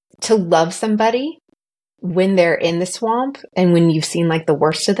 It's to love somebody when they're in the swamp and when you've seen like the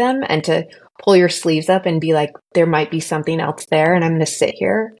worst of them, and to pull your sleeves up and be like, there might be something else there, and I'm going to sit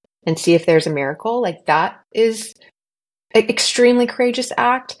here and see if there's a miracle. Like that is an extremely courageous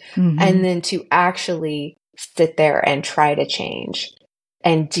act. And then to actually sit there and try to change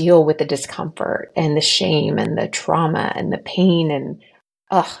and deal with the discomfort and the shame and the trauma and the pain. And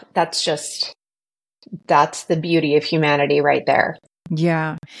that's the beauty of humanity right there.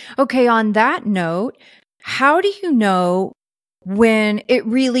 Yeah. Okay. On that note, how do you know when it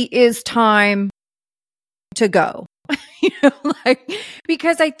really is time to go?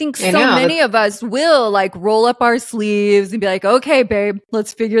 Because I think many of us will like roll up our sleeves and be like, okay, babe,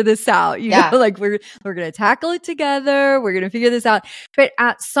 let's figure this out. You know, like we're going to tackle it together. We're going to figure this out. But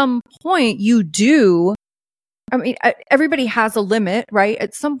at some point you do. I mean, everybody has a limit, right?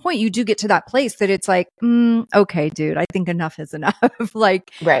 At some point you do get to that place that it's like, okay, dude, I think enough is enough.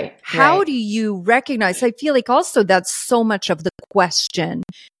 Like, how do you recognize? I feel like also that's so much of the question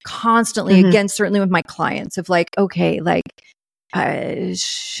constantly, again, certainly with my clients of like, okay, like,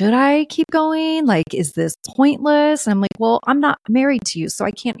 should I keep going? Like, is this pointless? And I'm like, well, I'm not married to you, so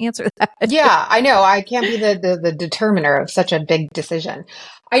I can't answer that. Yeah, I know. I can't be the determiner of such a big decision.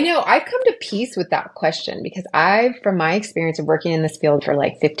 I know. I've come to peace with that question because from my experience of working in this field for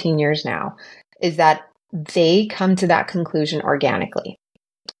like 15 years now, is that they come to that conclusion organically.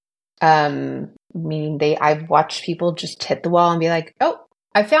 Meaning I've watched people just hit the wall and be like, oh,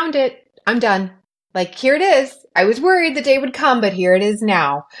 I found it. I'm done. Like, here it is. I was worried the day would come, but here it is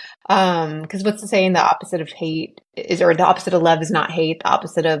now. Because what's the saying? The opposite of hate or the opposite of love is not hate. The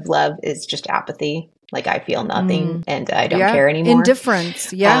opposite of love is just apathy. Like, I feel nothing and I don't care anymore.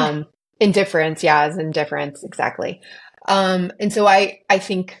 Indifference. Yeah. Indifference. Yeah, is indifference. Exactly. And so I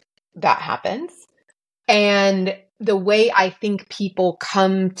think that happens. And the way I think people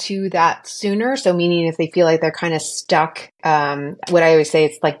come to that sooner, so meaning if they feel like they're kind of stuck, what I always say,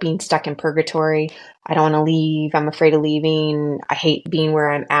 it's like being stuck in purgatory. I don't want to leave. I'm afraid of leaving. I hate being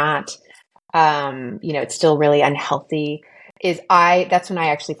where I'm at. It's still really unhealthy. That's when I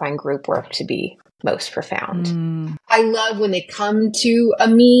actually find group work to be most profound. I love when they come to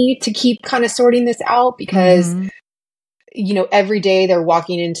me to keep kind of sorting this out because every day they're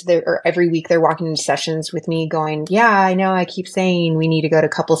walking or every week they're walking into sessions with me going, yeah, I know I keep saying we need to go to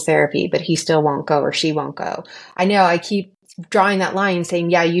couples therapy, but he still won't go or she won't go. I know I keep drawing that line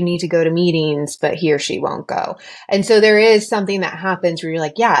saying, yeah, you need to go to meetings, but he or she won't go. And so there is something that happens where you're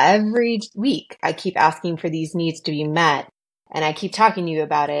like, yeah, every week I keep asking for these needs to be met. And I keep talking to you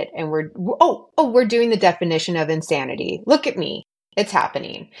about it. And we're doing the definition of insanity. Look at me. It's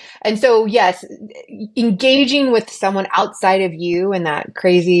happening. And so, yes, engaging with someone outside of you and that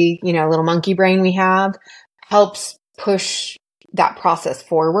crazy, little monkey brain we have helps push that process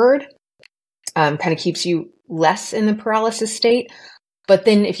forward, kind of keeps you less in the paralysis state. But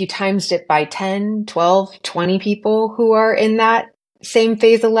then if you times it by 10, 12, 20 people who are in that same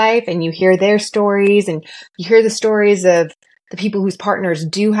phase of life and you hear their stories and you hear the stories of the people whose partners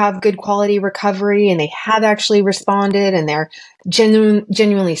do have good quality recovery and they have actually responded and they're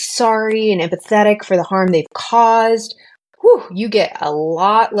genuinely sorry and empathetic for the harm they've caused, you get a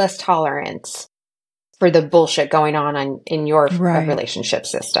lot less tolerance for the bullshit going on in your relationship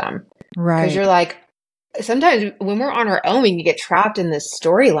system. Right. Because you're like, sometimes when we're on our own, we can get trapped in this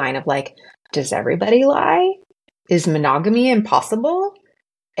storyline of like, does everybody lie? Is monogamy impossible?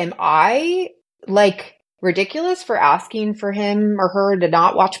 Am I like ridiculous for asking for him or her to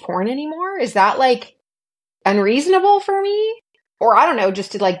not watch porn anymore? Is that like unreasonable for me? Or I don't know,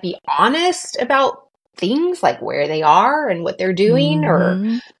 just to like be honest about things like where they are and what they're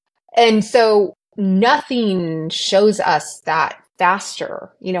doing and so nothing shows us that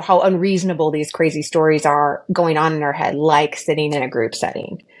faster, how unreasonable these crazy stories are going on in our head, like sitting in a group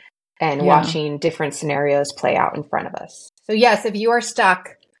setting and watching different scenarios play out in front of us. So yes, if you are stuck,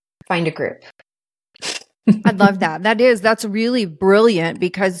 find a group. I love that. That's really brilliant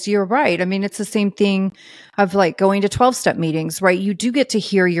because you're right. I mean, it's the same thing of like going to 12-step meetings, right? You do get to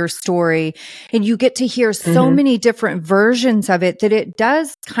hear your story and you get to hear so many different versions of it that it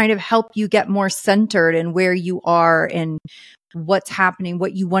does kind of help you get more centered in where you are and what's happening,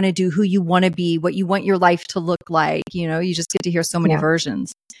 what you want to do, who you want to be, what you want your life to look like. You just get to hear so many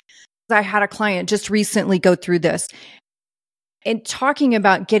versions. I had a client just recently go through this and talking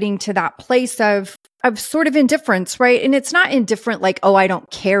about getting to that place of sort of indifference, right? And it's not indifferent like, oh, I don't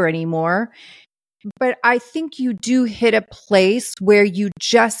care anymore. But I think you do hit a place where you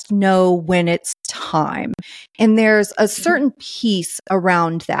just know when it's time. And there's a certain peace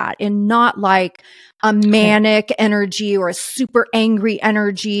around that, and not like a manic energy or a super angry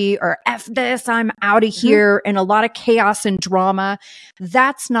energy or F this, I'm out of here, and a lot of chaos and drama.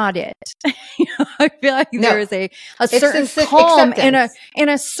 That's not it. I feel like there is a certain calm and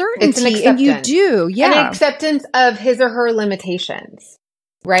a certainty, and you do. Yeah. An acceptance of his or her limitations.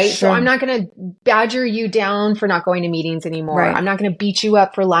 Right. Sure. So I'm not going to badger you down for not going to meetings anymore. Right. I'm not going to beat you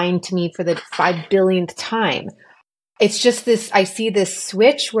up for lying to me for the 5 billionth time. It's just this, I see this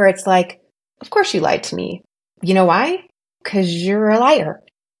switch where it's like, of course you lied to me. You know why? Because you're a liar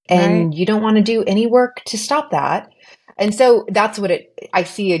and you don't want to do any work to stop that. And so that's what I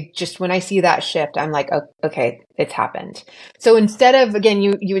see it just when I see that shift, I'm like, oh, okay, it's happened. So instead of, again,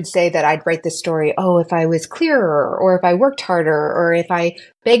 you would say that I'd write this story, oh, if I was clearer, or if I worked harder, or if I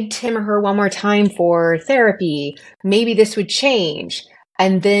begged him or her one more time for therapy, maybe this would change.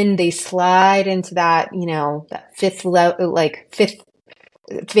 And then they slide into that, that fifth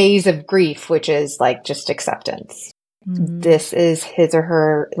phase of grief, which is like just acceptance. Mm-hmm. This is his or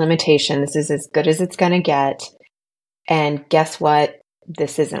her limitation. This is as good as it's going to get. And guess what?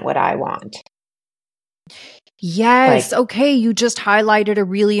 This isn't what I want. Yes. Okay. You just highlighted a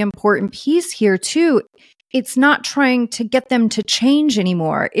really important piece here too. It's not trying to get them to change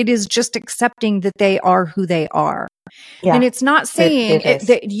anymore. It is just accepting that they are who they are. Yeah, and it's not saying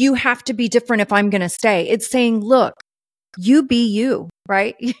that you have to be different if I'm going to stay. It's saying, look, you be you,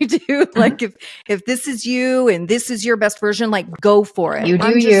 right? You do. Like if this is you and this is your best version, like go for it.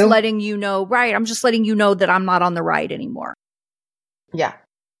 I'm just letting you know, right? I'm just letting you know that I'm not on the ride anymore. Yeah.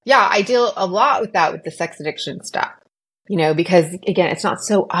 Yeah. I deal a lot with that with the sex addiction stuff, because again, it's not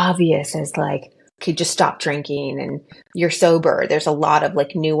so obvious as like, okay, just stop drinking and you're sober. There's a lot of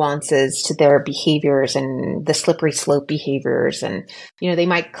like nuances to their behaviors and the slippery slope behaviors. And, they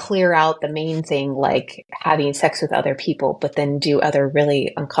might clear out the main thing, like having sex with other people, but then do other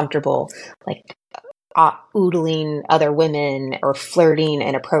really uncomfortable, like oodling other women or flirting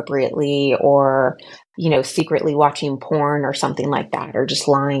inappropriately or, secretly watching porn or something like that, or just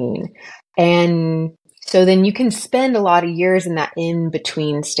lying. And so then you can spend a lot of years in that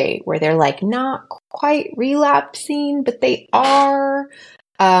in-between state where they're like not quite relapsing, but they are.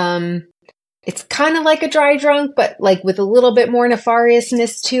 It's kind of like a dry drunk, but like with a little bit more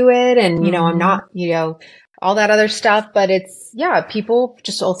nefariousness to it. And, I'm not, all that other stuff, but it's, people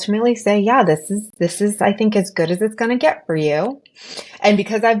just ultimately say, this is, I think, as good as it's going to get for you. And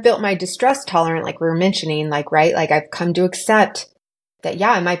because I've built my distress tolerant, like we were mentioning, like, right, like I've come to accept that,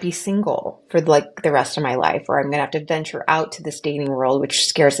 I might be single for like the rest of my life, or I'm going to have to venture out to this dating world, which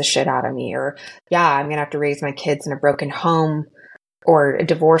scares the shit out of me. Or, I'm going to have to raise my kids in a broken home or a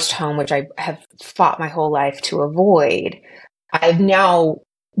divorced home, which I have fought my whole life to avoid. I've now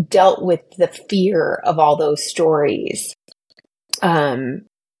dealt with the fear of all those stories. And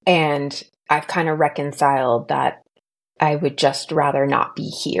I've kind of reconciled that I would just rather not be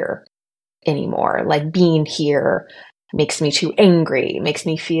here anymore. Like being here makes me too angry, makes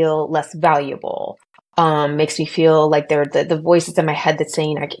me feel less valuable, makes me feel like they're the voices in my head that's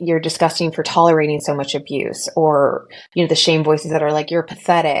saying like, you're disgusting for tolerating so much abuse, or, the shame voices that are like, you're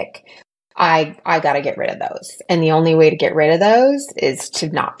pathetic. I got to get rid of those. And the only way to get rid of those is to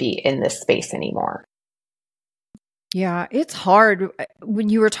not be in this space anymore. Yeah, it's hard. When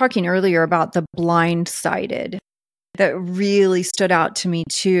you were talking earlier about the blindsided, that really stood out to me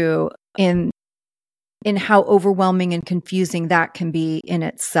too, in how overwhelming and confusing that can be in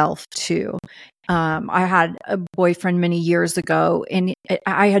itself too. I had a boyfriend many years ago, and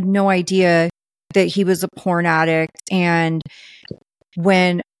I had no idea that he was a porn addict. And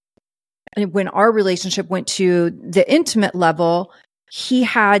when our relationship went to the intimate level, he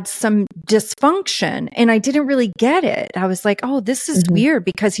had some dysfunction, and I didn't really get it. I was like, oh, this is weird,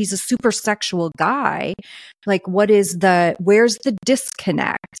 because he's a super sexual guy. Like, where's the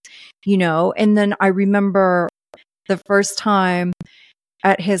disconnect, And then I remember the first time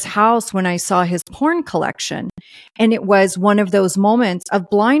at his house when I saw his porn collection, and it was one of those moments of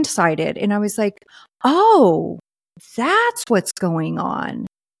blindsided. And I was like, oh, that's what's going on.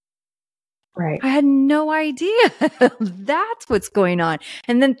 Right. I had no idea. That's what's going on.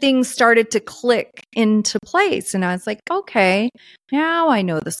 And then things started to click into place. And I was like, okay, now I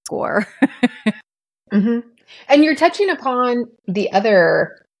know the score. And you're touching upon the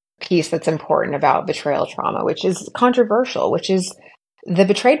other piece that's important about betrayal trauma, which is controversial, which is the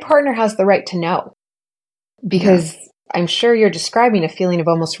betrayed partner has the right to know, because I'm sure you're describing a feeling of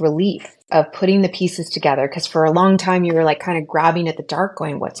almost relief of putting the pieces together. Because for a long time, you were like kind of grabbing at the dark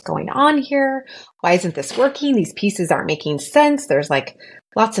going, what's going on here? Why isn't this working? These pieces aren't making sense. There's like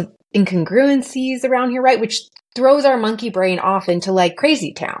lots of incongruencies around here, right? Which throws our monkey brain off into like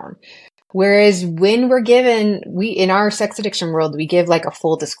crazy town. Whereas when we're given, in our sex addiction world, we give like a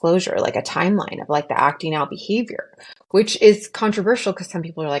full disclosure, like a timeline of like the acting out behavior, which is controversial because some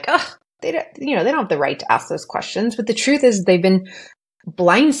people are like, oh, they don't, they don't have the right to ask those questions. But the truth is they've been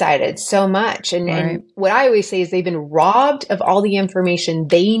blindsided so much. And what I always say is they've been robbed of all the information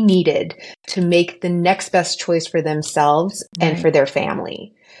they needed to make the next best choice for themselves and for their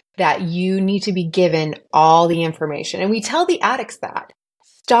family. That you need to be given all the information. And we tell the addicts that.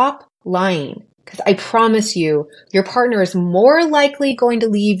 Stop lying, because I promise you, your partner is more likely going to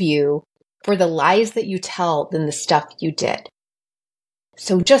leave you for the lies that you tell than the stuff you did.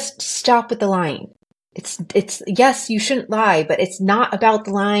 So just stop with the lying. It's yes, you shouldn't lie, but it's not about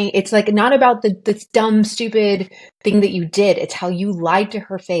the lying. It's like not about the dumb, stupid thing that you did. It's how you lied to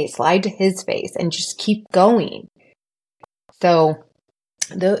her face, lied to his face, and just keep going. So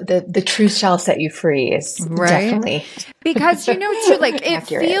the truth shall set you free is definitely, because too, like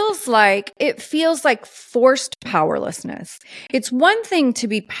it feels like forced powerlessness. It's one thing to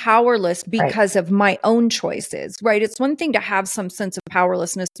be powerless because of my own choices, right? It's one thing to have some sense of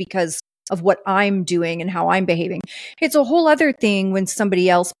powerlessness because of what I'm doing and how I'm behaving. It's a whole other thing when somebody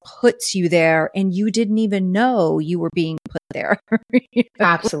else puts you there and you didn't even know you were being put there.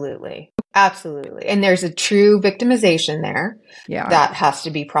 Absolutely. And there's a true victimization there that has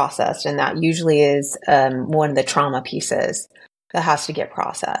to be processed. And that usually is one of the trauma pieces that has to get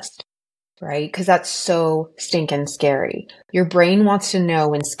processed, right? Because that's so stinking scary. Your brain wants to know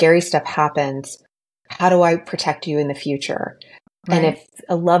when scary stuff happens, how do I protect you in the future? And if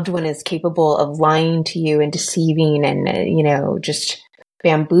a loved one is capable of lying to you and deceiving and, just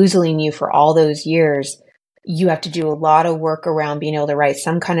bamboozling you for all those years, you have to do a lot of work around being able to write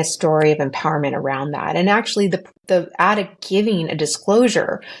some kind of story of empowerment around that. And actually the addict giving a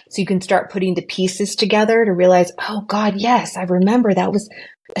disclosure so you can start putting the pieces together to realize, oh God, yes, I remember that was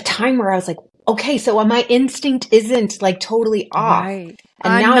a time where I was like, okay, so my instinct isn't like totally off. Right.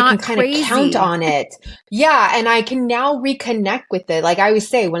 And now I can kind of count on it. Yeah. And I can now reconnect with it. Like I always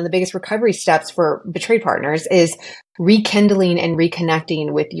say, one of the biggest recovery steps for betrayed partners is rekindling and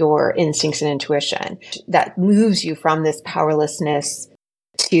reconnecting with your instincts and intuition. That moves you from this powerlessness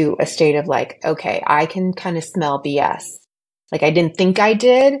to a state of like, okay, I can kind of smell BS. Like I didn't think I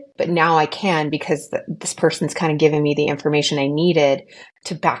did, but now I can because this person's kind of giving me the information I needed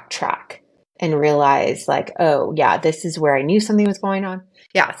to backtrack and realize like, oh yeah, this is where I knew something was going on.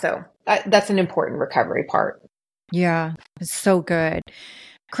 Yeah. So that's an important recovery part. Yeah. It's so good.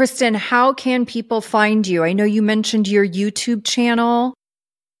 Kristen, how can people find you? I know you mentioned your YouTube channel.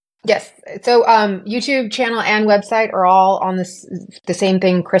 Yes. So YouTube channel and website are all on the same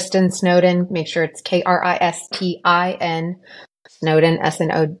thing, Kristen Snowden. Make sure it's Kristin Snowden,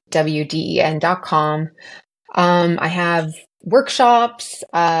 SNOWDEN.com. I have workshops.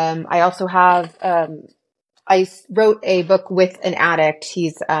 I also have I wrote a book with an addict.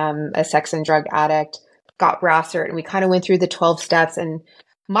 He's a sex and drug addict, got Brassert, and we kind of went through the 12 steps. And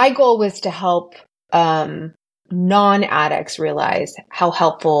my goal was to help non-addicts realize how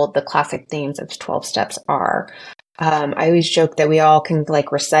helpful the classic themes of 12 steps are. I always joke that we all can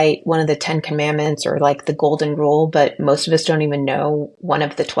like recite one of the 10 commandments or like the golden rule, but most of us don't even know one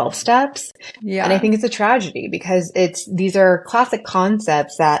of the 12 steps. Yeah. And I think it's a tragedy because these are classic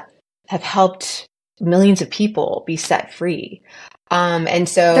concepts that have helped millions of people be set free. And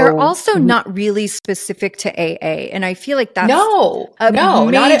so they're also not really specific to AA. And I feel like that's a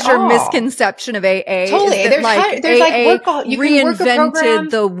major misconception of AA. Totally. There's AA reinvented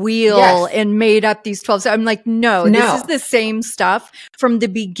the wheel and made up these 12. So I'm like, no, this is the same stuff from the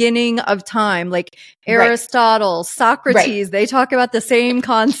beginning of time. Like Aristotle, Socrates, they talk about the same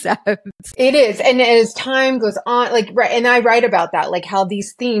concepts. It is. And as time goes on, and I write about that, like how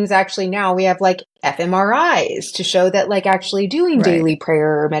these themes actually now we have like fMRIs to show that like actually doing daily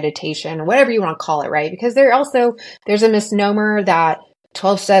prayer or meditation or whatever you want to call it, right? Because there's a misnomer that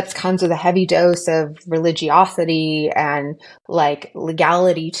 12 steps comes with a heavy dose of religiosity and like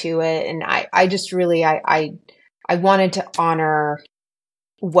legality to it. And I just really, I wanted to honor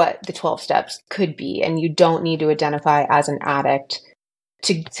what the 12 steps could be. And you don't need to identify as an addict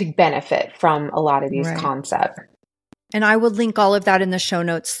to benefit from a lot of these concepts. And I will link all of that in the show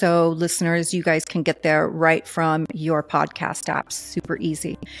notes. So listeners, you guys can get there right from your podcast apps. Super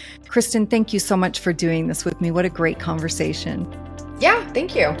easy. Kristen, thank you so much for doing this with me. What a great conversation. Yeah,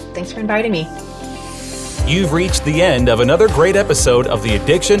 thank you. Thanks for inviting me. You've reached the end of another great episode of the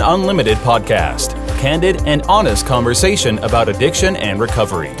Addiction Unlimited podcast. Candid and honest conversation about addiction and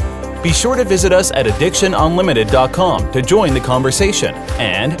recovery. Be sure to visit us at addictionunlimited.com to join the conversation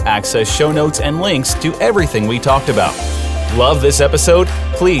and access show notes and links to everything we talked about. Love this episode?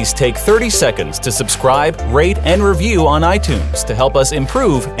 Please take 30 seconds to subscribe, rate, and review on iTunes to help us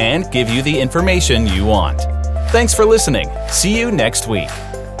improve and give you the information you want. Thanks for listening. See you next week.